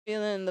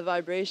feeling the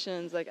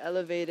vibrations like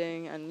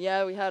elevating, and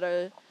yeah, we had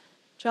our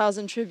trials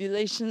and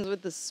tribulations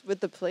with this with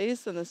the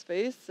place and the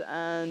space,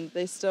 and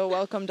they still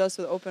welcomed us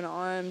with open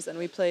arms, and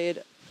we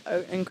played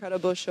an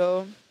incredible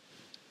show.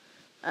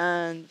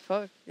 And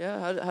fuck yeah,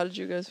 how did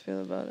you guys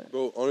feel about it?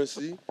 Bro,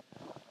 honestly,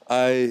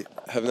 I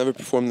have never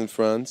performed in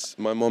France.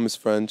 My mom is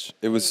French.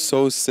 It was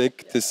so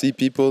sick to see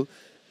people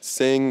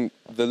saying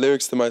the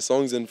lyrics to my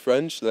songs in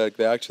French, like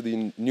they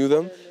actually knew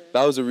them.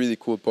 That was a really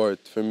cool part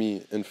for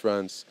me in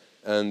France.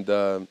 And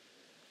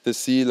to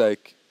see,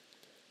 like,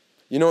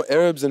 you know,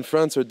 Arabs in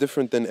France are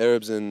different than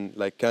Arabs in,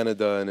 like,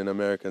 Canada and in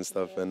America and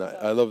stuff. And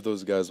I love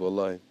those guys,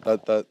 wallahi.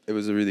 It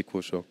was a really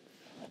cool show.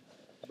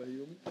 I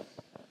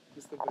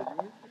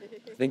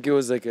think it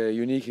was like a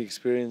unique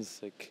experience.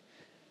 Like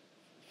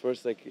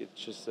first, like it's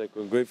just like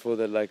we're grateful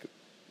that like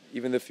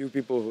even the few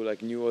people who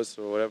like knew us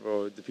or whatever,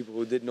 or the people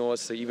who did know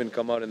us, to even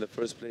come out in the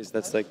first place.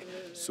 That's like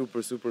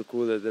super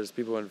cool that there's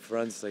people in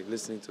France like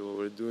listening to what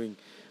we're doing.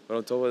 But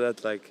on top of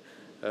that, like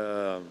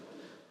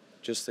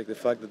just like the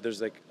fact that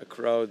there's like a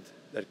crowd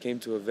that came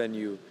to a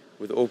venue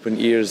with open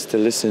ears to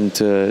listen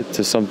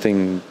to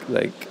something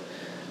like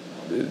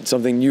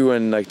something new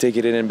and like take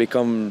it in and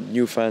become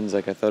new fans.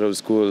 Like I thought it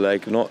was cool.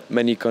 Like not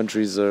many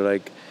countries are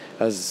like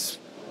as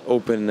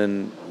open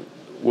and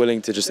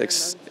willing to just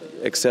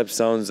accept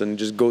sounds and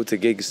just go to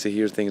gigs to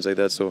hear things like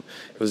that. So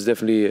it was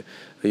definitely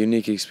a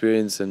unique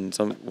experience and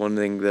one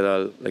thing that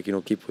I'll like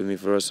keep with me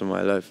for the rest of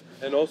my life.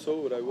 And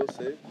also, what I will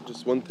say,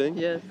 just one thing.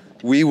 Yes.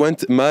 We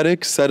went.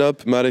 Marek,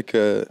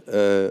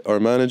 our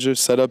manager,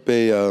 set up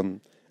a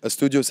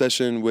studio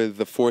session with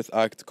the Fourth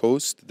Act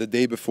Coast the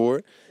day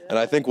before, and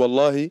I think,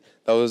 wallahi,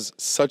 that was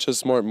such a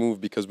smart move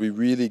because we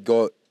really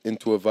got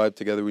into a vibe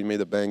together. We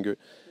made a banger.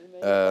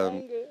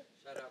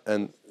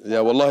 And yeah,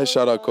 wallahi,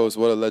 shout out Coast,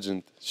 what a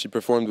legend. She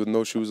performed with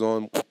no shoes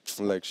on,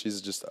 like she's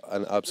just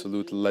an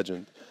absolute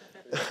legend.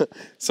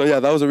 So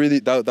yeah, that was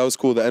that was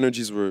cool. The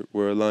energies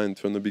were aligned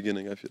from the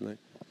beginning, I feel like.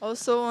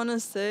 Also, want to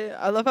say,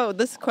 I love how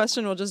this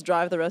question will just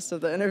drive the rest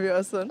of the interview,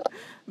 also.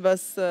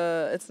 But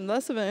it's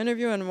less of an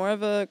interview and more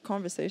of a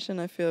conversation,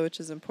 I feel, which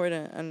is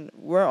important. And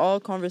we're all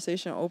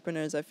conversation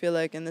openers. I feel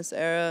like in this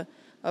era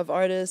of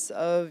artists,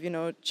 of,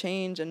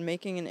 change and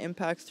making an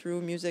impact through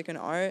music and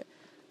art,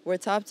 we're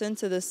tapped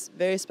into this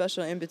very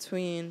special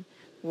in-between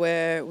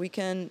where we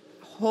can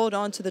hold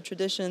on to the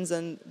traditions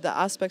and the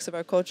aspects of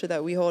our culture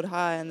that we hold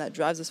high and that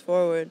drives us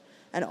forward,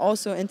 and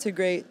also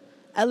integrate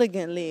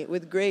elegantly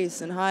with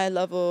grace and high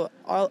level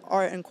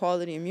art and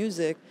quality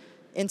music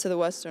into the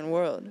Western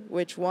world,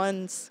 which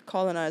once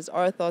colonized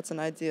our thoughts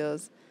and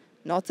ideals.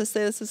 Not to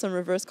say this is some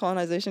reverse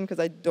colonization, because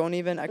I don't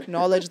even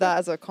acknowledge that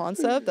as a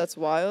concept. That's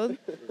wild.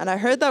 And I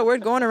heard that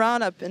word going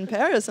around up in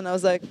Paris, and I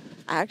was like,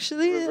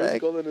 actually, Reverse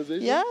like,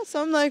 colonization? yeah,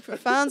 some like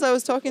fans I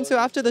was talking to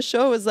after the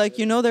show was like,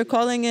 they're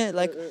calling it,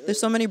 like, there's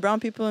so many brown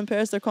people in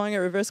Paris, they're calling it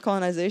reverse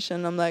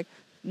colonization. I'm like,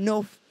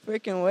 no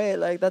freaking way.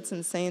 Like, that's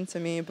insane to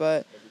me.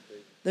 But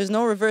there's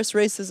no reverse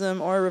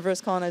racism or reverse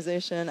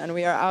colonization, and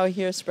we are out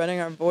here spreading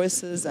our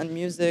voices and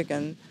music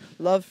and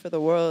love for the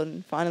world,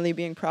 and finally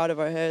being proud of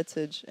our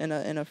heritage in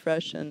a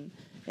fresh and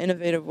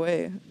innovative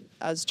way,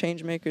 as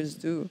change makers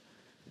do.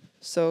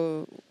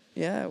 So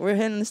yeah, we're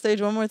hitting the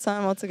stage one more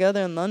time all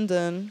together in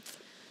London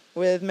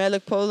with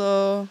Melik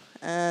Polo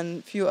and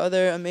a few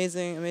other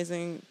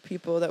amazing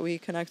people that we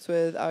connect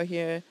with out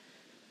here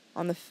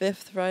on the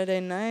 5th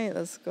Friday night.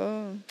 Let's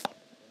go.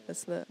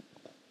 It's lit.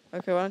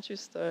 Okay, why don't you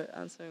start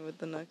answering with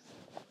the next?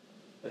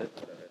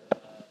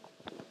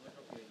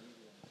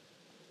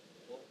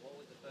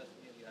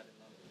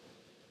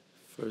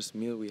 First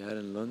meal we had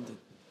in London.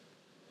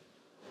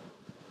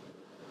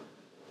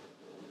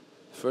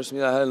 First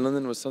meal I had in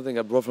London was something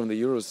I brought from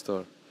the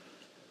Eurostore.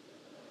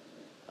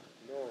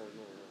 No.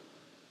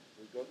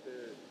 We got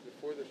there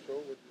before the show.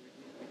 What did we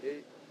eat? We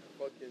ate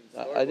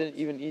fucking I didn't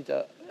even eat.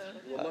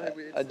 Wallahi,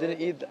 we ate I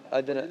didn't eat. I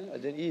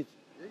didn't eat.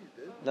 Yeah, you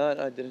did.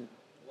 No, I didn't.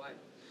 Why?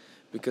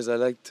 Because I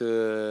like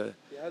to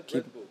He had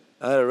keep. Red Bull.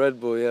 I had a Red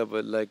Bull, yeah,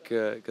 but like,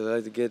 because I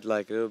like to get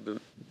like a little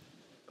bit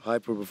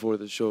hyper before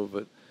the show.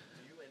 But Do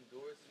you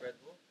endorse Red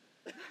Bull?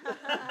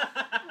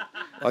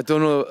 I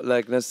don't know,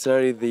 like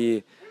necessarily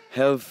the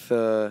health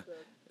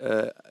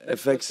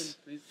effects.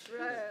 Right,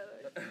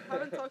 like,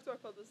 haven't talked to our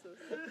publicist.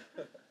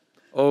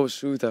 Oh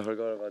shoot, I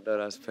forgot about that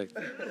aspect.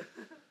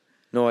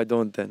 No, I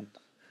don't then.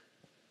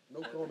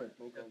 No comment.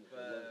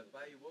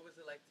 Bayou, what was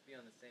it like to be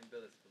on the same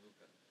bill as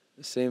Felukah?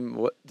 The same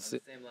what? On the same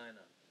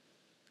lineup?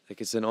 Like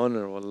it's an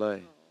honor,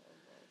 wallahi.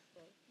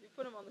 You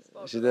put him on the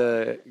spot. She's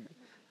the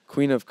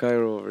queen of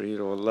Cairo over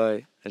here,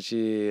 wallahi. And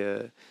she,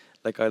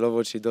 like, I love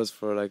what she does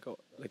for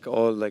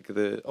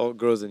all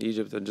girls in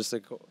Egypt, and just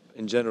like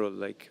in general,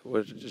 like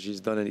what she's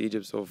done in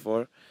Egypt so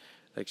far.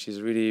 Like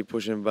she's really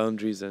pushing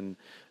boundaries and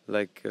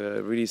like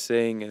really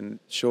saying and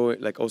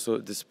showing, like also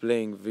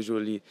displaying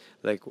visually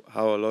like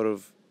how a lot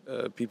of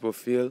people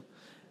feel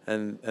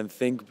and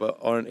think but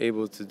aren't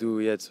able to do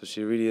yet. So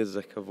she really is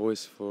like a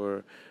voice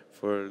for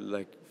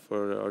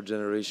our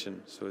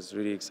generation. So it's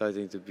really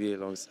exciting to be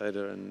alongside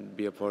her and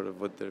be a part of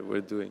what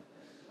we're doing.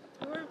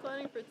 We were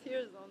planning for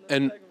tears on this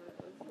And segment.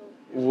 That's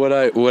so what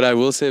I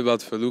will say about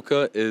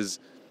Felukah is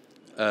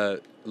a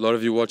lot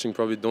of you watching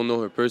probably don't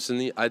know her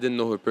personally. I didn't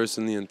know her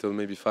personally until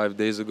maybe 5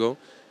 days ago,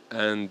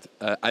 and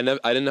I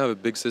didn't have a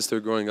big sister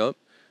growing up,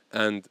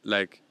 and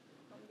like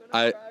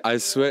I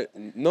swear,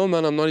 no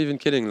man, I'm not even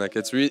kidding. Like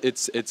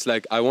it's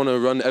like I want to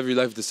run every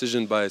life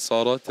decision by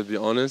Sarah, to be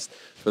honest,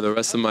 for the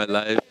rest of my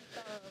life.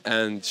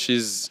 And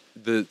she's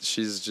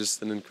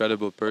just an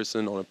incredible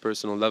person on a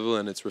personal level,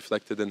 and it's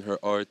reflected in her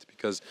art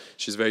because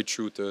she's very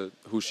true to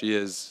who she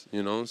is,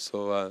 you know.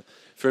 So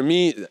for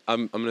me,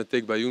 I'm gonna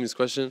take Bayoumi's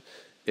question.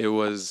 It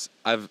was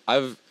I've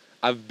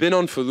been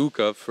on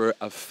Felukah for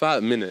a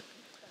fat minute,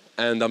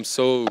 and I'm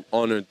so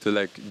honored to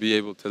like be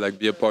able to like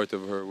be a part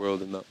of her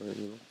world in that way,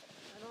 you know.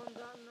 And on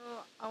that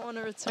note, I want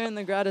to return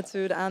the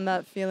gratitude and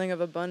that feeling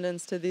of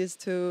abundance to these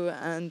two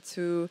and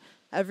to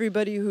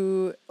everybody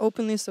who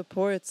openly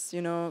supports,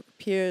 you know,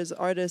 peers,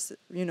 artists,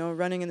 you know,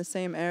 running in the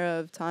same era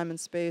of time and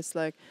space.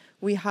 Like,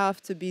 we have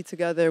to be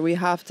together. We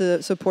have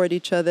to support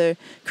each other,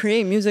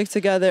 create music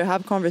together,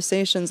 have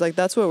conversations. Like,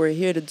 that's what we're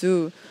here to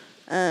do.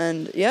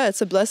 And yeah,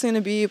 it's a blessing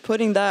to be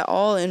putting that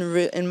all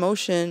in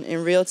motion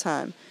in real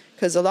time.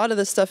 Because a lot of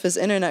this stuff is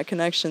internet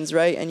connections,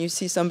 right? And you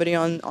see somebody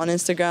on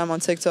Instagram, on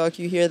TikTok,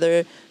 you hear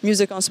their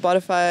music on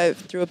Spotify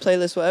through a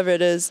playlist, whatever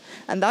it is,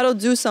 and that'll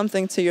do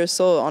something to your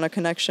soul on a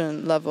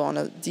connection level, on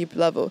a deep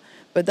level.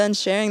 But then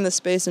sharing the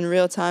space in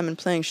real time and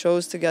playing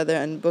shows together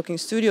and booking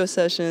studio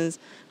sessions,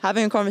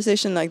 having a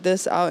conversation like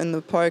this out in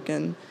the park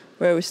and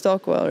where we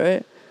Stockwell,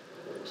 right?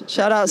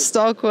 Shout out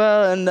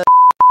Stockwell and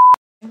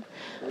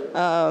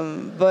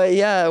but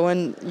yeah,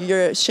 when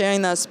you're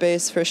sharing that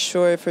space, for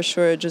sure,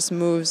 it just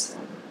moves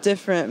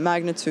different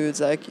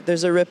magnitudes. Like,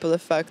 there's a ripple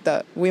effect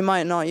that we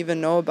might not even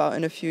know about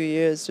in a few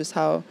years, just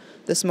how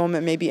this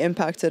moment maybe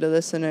impacted a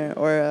listener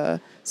or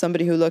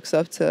somebody who looks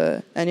up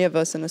to any of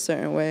us in a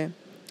certain way.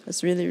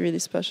 It's really, really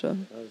special.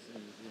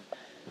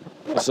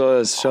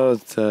 So shout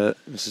out to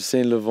Mr.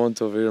 Saint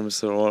Levant over here,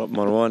 Mr.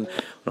 Marwan.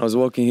 When I was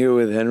walking here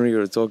with Henry, we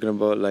were talking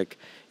about, like,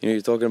 you know,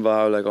 you're talking about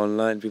how, like,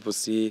 online people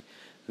see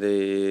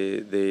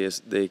they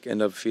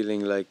end up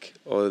feeling like,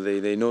 or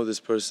they know this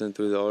person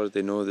through the art,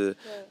 they know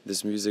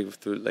this music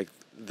through, like,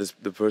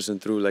 the person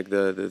through, like,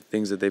 the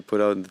things that they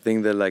put out. And the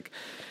thing that, like,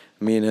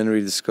 me and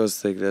Henry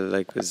discussed, like, that,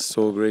 like, is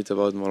so great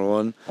about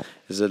Marwan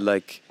is that,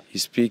 like, he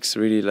speaks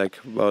really, like,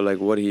 about, like,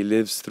 what he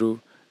lives through,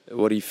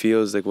 what he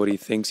feels, like, what he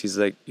thinks. He's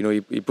like, you know,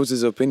 he puts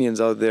his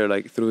opinions out there,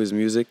 like, through his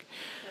music.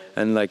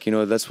 And, like, you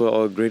know, that's what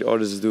all great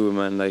artists do,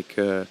 man. Like,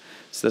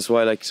 so that's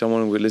why, like,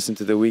 someone would listen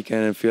to The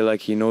Weeknd and feel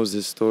like he knows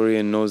his story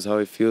and knows how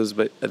he feels,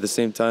 but at the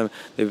same time,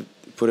 they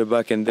put it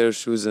back in their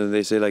shoes and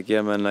they say, like,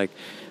 yeah, man,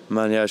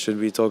 yeah, I should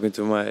be talking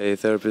to my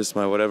therapist,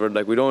 my whatever.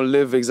 Like, we don't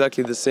live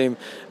exactly the same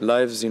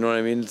lives, you know what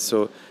I mean?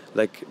 So,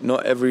 like,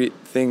 not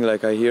everything,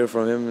 like, I hear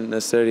from him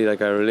necessarily,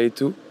 like, I relate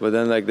to, but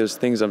then, like, there's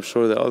things I'm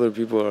sure that other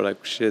people are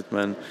like, shit,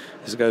 man,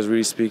 this guy's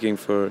really speaking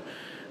for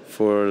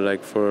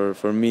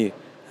me.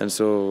 And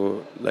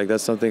so, like,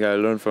 that's something I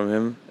learned from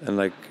him, and,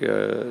 like,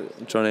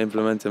 I'm trying to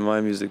implement in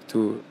my music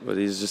too. But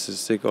he's just a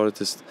sick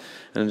artist,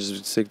 and it's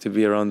just sick to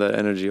be around that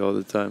energy all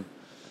the time.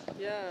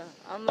 Yeah,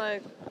 I'm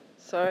like,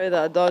 sorry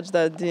that I dodged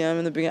that DM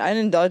in the beginning. I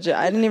didn't dodge it.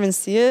 I didn't even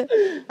see it.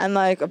 And,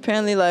 like,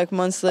 apparently, like,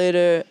 months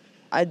later,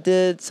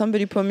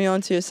 somebody put me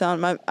onto your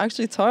sound.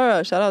 Actually,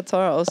 Tara, shout out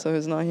Tara also,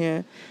 who's not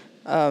here.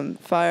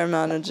 Fire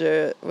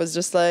manager was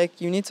just like,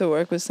 you need to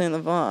work with Saint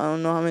Levant. I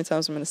don't know how many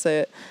times I'm going to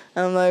say it.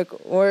 And I'm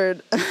like,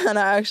 word. And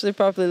I actually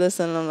properly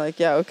listened, and I'm like,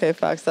 yeah, okay,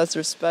 facts, that's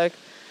respect.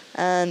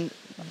 And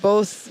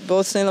both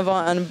Saint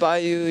Levant and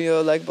Bayou,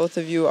 yo, like, both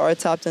of you are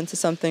tapped into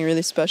something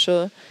really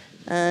special.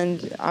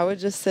 And I would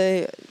just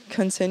say,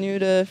 continue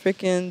to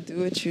freaking do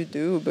what you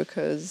do,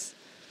 because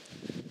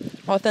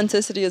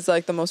authenticity is,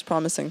 like, the most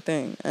promising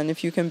thing. And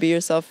if you can be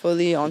yourself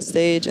fully on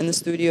stage, in the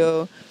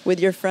studio, with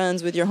your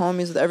friends, with your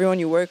homies, with everyone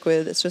you work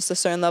with, it's just a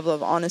certain level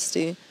of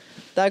honesty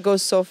that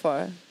goes so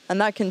far. And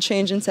that can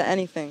change into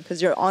anything,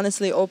 because you're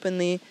honestly,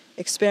 openly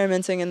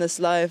experimenting in this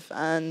life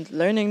and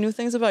learning new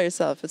things about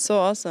yourself. It's so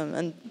awesome.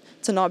 And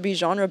to not be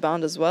genre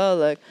bound as well.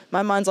 Like,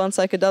 my mind's on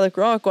psychedelic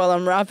rock while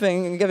I'm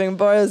rapping and giving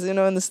bars, you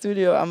know, in the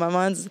studio, and my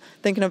mind's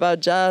thinking about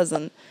jazz.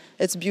 And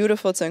it's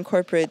beautiful to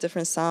incorporate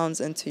different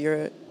sounds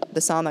into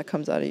the sound that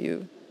comes out of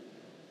you.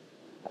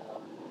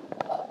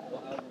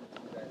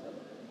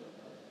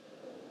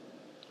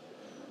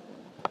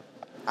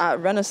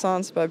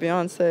 Renaissance by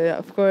Beyonce,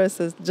 of course,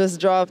 is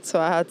just dropped, so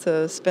I had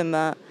to spin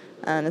that.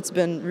 And it's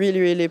been really,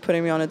 really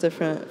putting me on a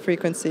different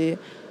frequency.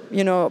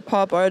 You know,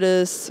 pop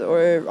artists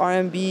or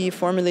R&B,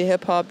 formerly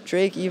hip-hop,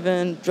 Drake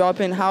even,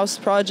 dropping house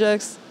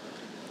projects.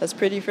 That's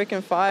pretty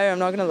freaking fire, I'm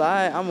not gonna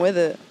lie, I'm with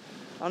it.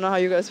 I don't know how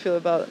you guys feel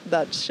about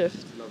that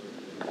shift. Love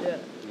it. Yeah.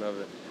 Love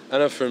it.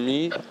 And for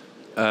me,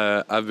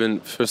 I've been,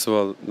 first of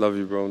all, love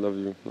you, bro, love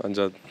you,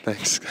 Anjad,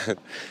 thanks.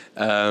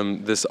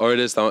 This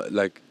artist,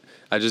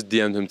 I just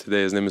DM'd him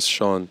today, his name is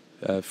Sean,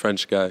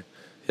 French guy.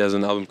 He has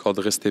an album called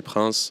Restez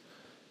Prince.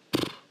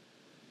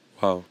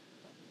 Wow,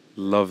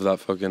 love that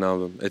fucking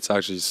album. It's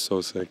actually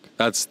so sick.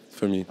 That's,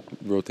 for me,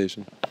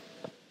 rotation.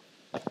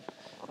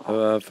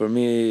 For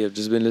me, I've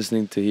just been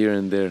listening to Here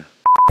and There.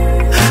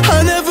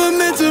 I never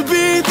meant to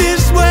be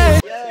this way.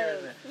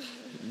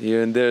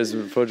 Here and there is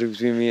a project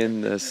between me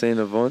and Saint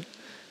Levant.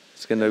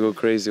 It's gonna go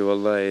crazy,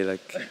 wallahi.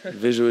 Like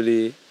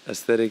visually,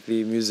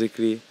 aesthetically,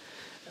 musically,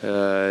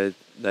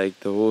 like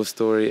the whole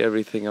story,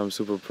 everything. I'm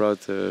super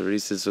proud to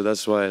release it. So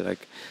that's why,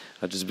 like,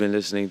 I've just been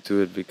listening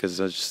to it because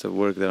it's just a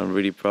work that I'm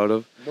really proud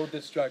of. No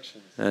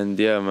distractions. And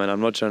yeah, man, I'm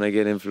not trying to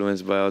get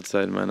influenced by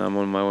outside, man. I'm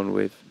on my own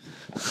wave.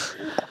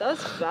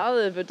 That's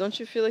valid, but don't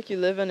you feel like you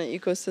live in an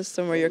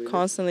ecosystem where you're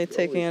constantly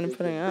taking in and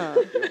putting out?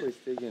 You're always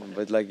taking,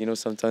 but like, you know,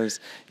 sometimes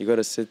you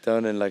gotta sit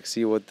down and like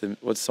see what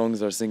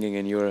songs are singing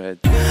in your head.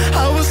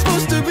 I was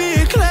supposed to be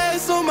in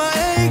class on my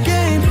A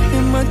game,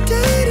 and my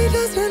daddy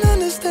doesn't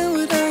understand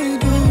what I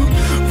do.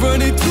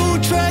 Running 2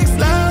 tracks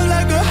loud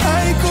like a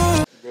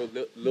haiku.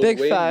 Bro, Big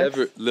facts.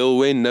 Lil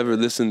Wayne never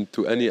listened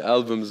to any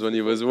albums when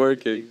he was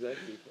working.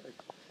 Exactly.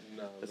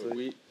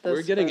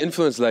 We're getting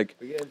influenced. Like,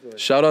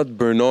 shout out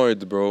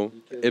Bernard, bro.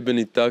 Ibn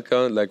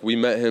Itaka. Like, we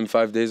met him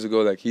 5 days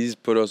ago. Like, he's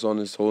put us on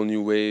this whole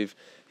new wave.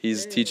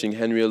 He's teaching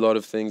Henry a lot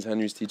of things.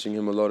 Henry's teaching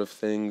him a lot of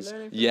things.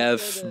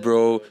 Yef,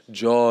 bro.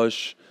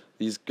 Josh.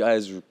 These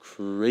guys are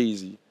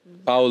crazy.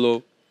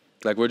 Paolo.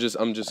 Like,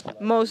 I'm just.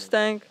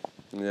 Mustang.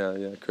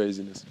 Yeah,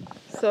 craziness.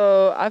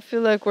 So I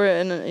feel like we're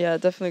in,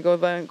 definitely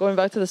going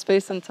back to the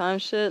space and time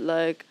shit.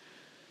 Like,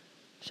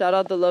 shout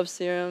out the Love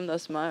Serum.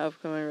 That's my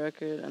upcoming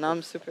record, and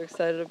I'm super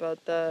excited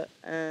about that.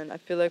 And I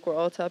feel like we're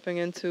all tapping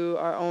into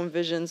our own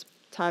visions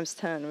times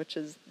 10, which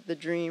is the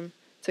dream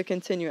to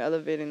continue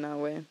elevating that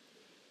way.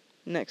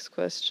 Next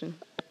question.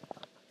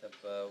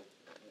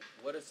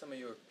 What are some of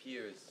your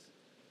peers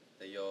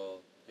that y'all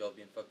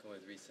been fucking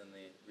with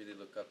recently? Really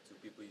look up to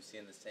people you see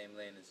in the same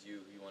lane as you,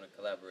 who you want to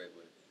collaborate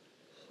with?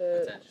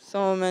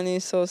 So many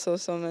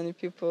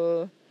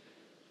people.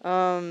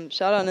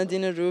 Shout out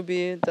Nadina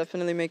Ruby,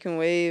 definitely making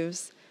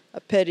waves.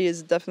 Petty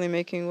is definitely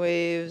making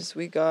waves.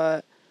 We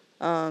got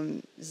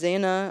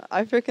Zaina.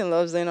 I freaking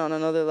love Zaina on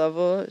another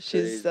level.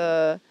 She's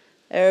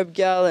Arab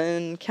gal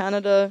in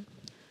Canada,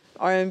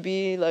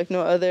 R&B like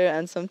no other,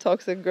 and some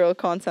toxic girl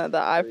content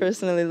that I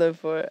personally live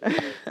for.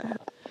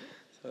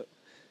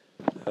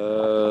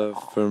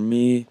 For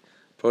me,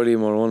 probably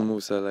Marwan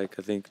Musa. Like,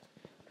 I think.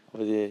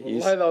 Oh, yeah,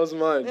 Why that was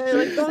mine?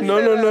 No.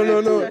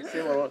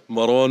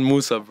 Marwan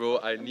Musa, bro.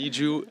 I need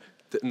you.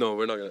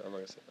 No, I'm not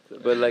gonna say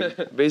that. But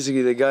like,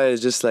 basically, the guy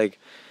is just like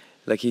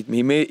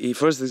he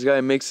first this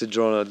guy makes a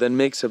genre, then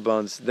makes a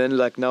bounce, then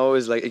like now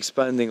is like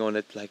expanding on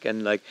it, like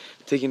and like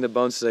taking the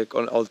bounce like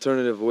on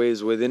alternative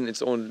ways within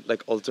its own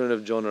like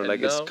alternative genre. And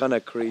like, it's kind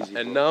of crazy.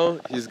 And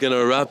now he's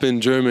gonna rap in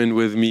German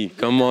with me.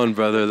 Come on,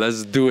 brother,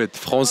 let's do it.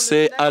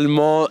 Français,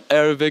 Allemand,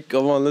 Arabic.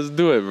 Come on, let's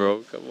do it,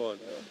 bro. Come on.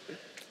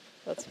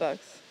 That's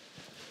facts.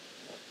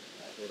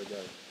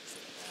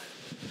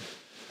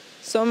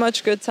 So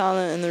much good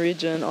talent in the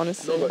region,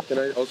 honestly. No, but can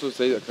I also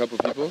say a couple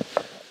people?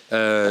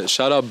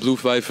 Shout out Blue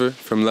Pfeiffer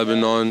from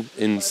Lebanon.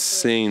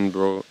 Insane,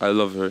 bro. I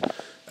love her.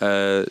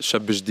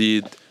 شاب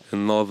جديد,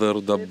 الناظر,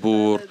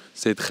 دبور,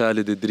 سيد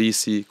خالد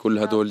إدريسي, كل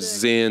هدول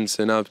زين,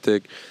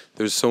 Synaptic.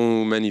 There's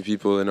so many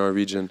people in our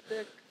region.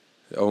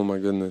 Oh my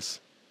goodness.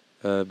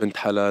 Bint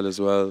Halal as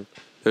well.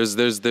 There's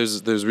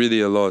really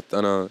a lot.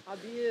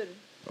 Habir.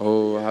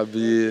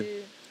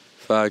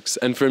 Facts.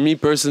 And for me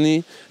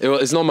personally,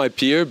 it's not my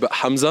peer, but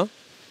Hamza.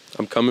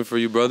 I'm coming for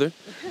you, brother.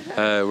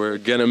 We're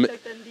gonna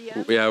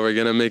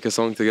make a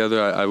song together.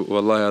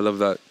 Wallahi, I love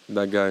that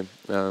guy.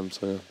 So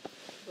yeah.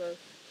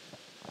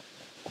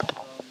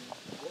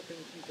 What can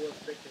people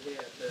expect to hear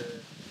at the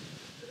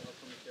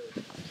upcoming show?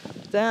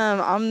 Damn,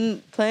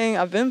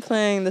 I've been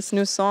playing this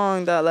new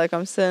song that like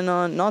I'm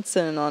not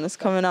sitting on. It's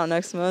coming out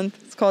next month.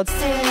 It's called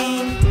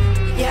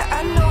Yeah,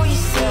 I know you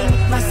see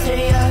my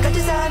city, got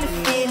designer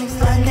feelings,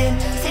 London,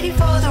 city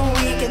for the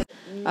weekend.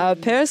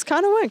 Paris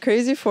kind of went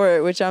crazy for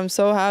it, which I'm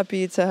so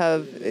happy to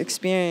have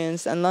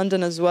experienced. And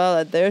London as well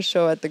at their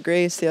show at the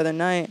Grace the other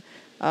night.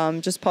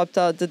 Just popped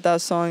out, did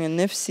that song in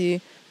Nifsi,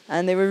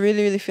 and they were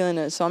really, really feeling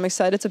it. So I'm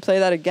excited to play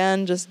that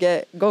again, just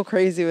go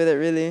crazy with it,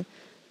 really.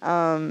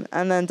 And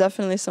then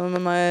definitely some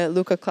of my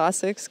Luca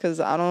classics, because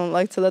I don't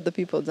like to let the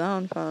people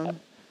down, fam.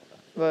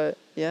 But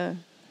yeah.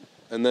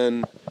 And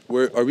then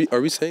are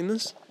we saying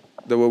this?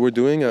 That what we're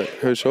doing at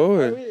her show?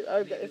 Or?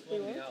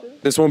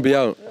 This won't be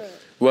out. Yeah.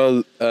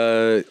 Well,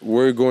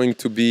 we're going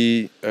to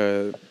be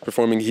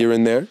performing Here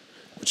and There,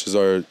 which is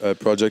our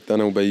project,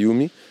 Ana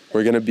Bayou.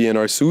 We're gonna be in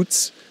our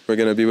suits. We're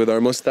gonna be with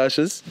our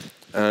mustaches,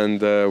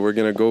 and we're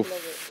gonna go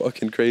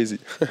fucking crazy.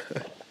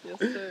 Yes,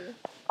 sir.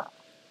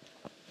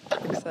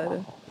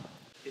 Excited.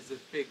 Is a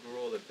fig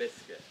roll a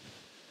biscuit?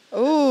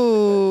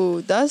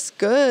 Ooh, that's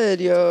good,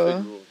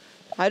 yo.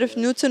 Height of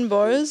Newton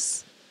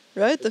bars,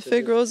 right? The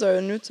fig rolls are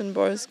a Newton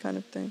bars kind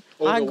of thing.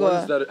 Oh, the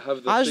ones that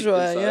have the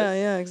Ajwa,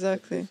 yeah,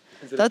 exactly.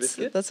 That's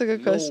a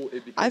good question. No,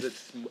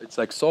 because it's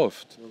like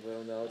soft. No, but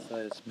on the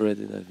outside it's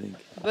breaded, I think.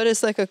 But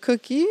it's like a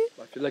cookie.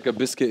 I feel like a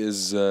biscuit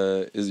is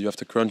you have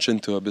to crunch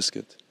into a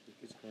biscuit.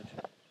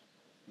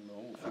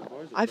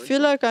 I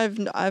feel like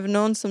I've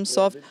known some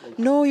soft.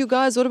 No, you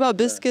guys, what about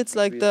biscuits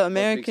like the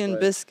American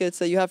biscuits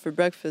that you have for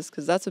breakfast?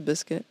 Because that's a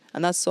biscuit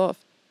and that's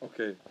soft.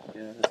 Okay.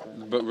 Yeah, that's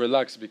fine. But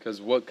relax, because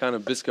what kind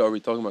of biscuit are we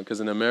talking about? Because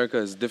in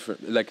America it's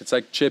different. Like it's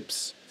like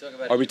chips. Talk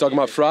about Are we talking UK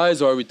about biscuit.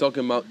 fries or are we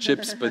talking about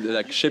chips? But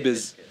like shib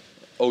is. biscuit.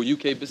 Oh,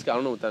 UK biscuit. I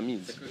don't know what that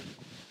means. It's a cookie.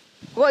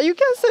 Well, you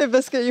can't say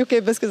biscuit,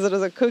 UK biscuits, it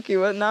is a cookie.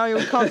 What now? You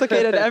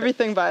complicated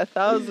everything by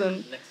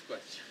 1,000. Next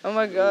question. Oh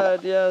my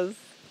God, yes.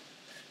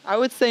 I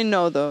would say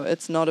no though.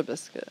 It's not a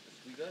biscuit.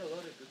 We got a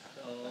lot of good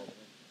stuff.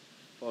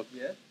 Fuck.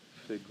 Yeah?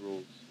 Fig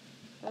rolls.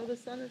 Oh, the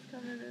sun is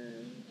coming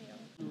in.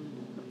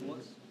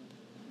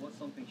 What's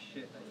something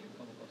shit that you've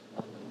come across in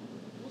London?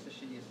 What's the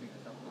shittiest thing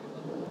that's happened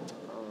in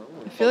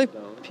London? I feel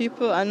like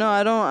people. I know.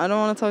 I don't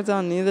want to talk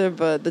down neither.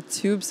 But the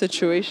tube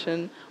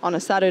situation on a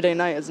Saturday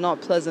night is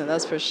not pleasant.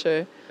 That's for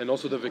sure. And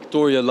also the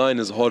Victoria line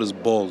is hot as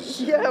balls.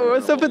 Yeah.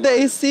 What's up with the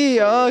AC?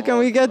 Oh, can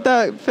we get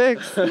that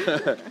fixed?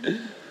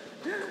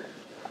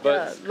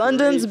 But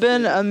London's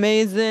been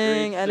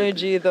amazing Great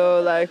energy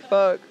though. Like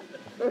fuck.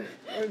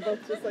 We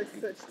both just like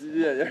switched.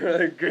 yeah, you're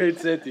like great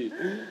city.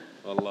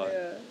 Allah.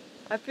 Yeah.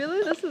 I feel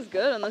like this is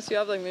good unless you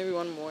have like maybe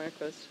one more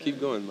question. Keep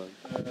going, man.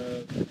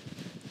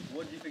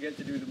 What do you forget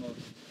to do the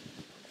most?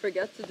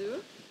 Forget to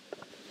do?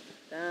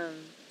 Damn.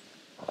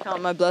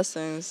 Count my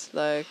blessings.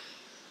 Like,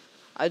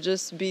 I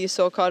just be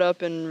so caught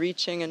up in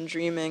reaching and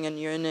dreaming and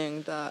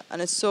yearning that,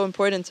 and it's so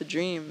important to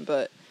dream,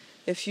 but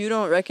if you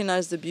don't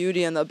recognize the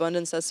beauty and the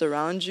abundance that's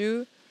around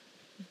you,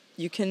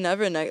 you can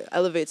never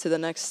elevate to the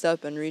next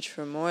step and reach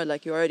for more.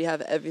 Like, you already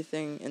have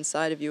everything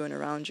inside of you and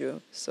around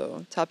you.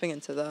 So, tapping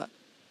into that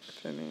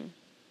for me.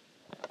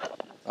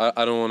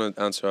 I don't want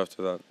to answer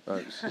after that.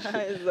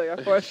 It's like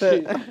a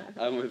forfeit.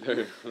 I'm with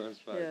her. That's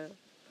fine. Yeah.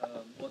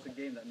 What's a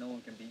game that no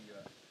one can beat you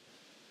at?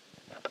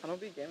 I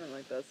don't be gaming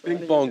like that. So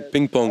Ping pong,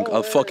 ping pong. Oh,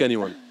 I'll fuck wait.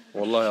 anyone.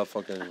 Wallahi, I'll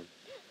fuck anyone.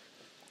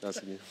 That's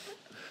a game.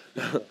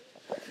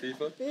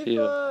 FIFA?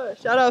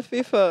 FIFA. Shout out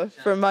FIFA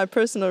for my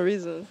personal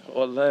reasons.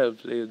 Wallah, I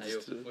played. I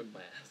whip my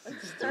ass.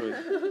 Destroyed.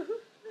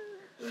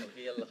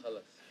 Okay, يلا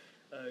خلص.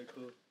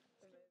 Cool.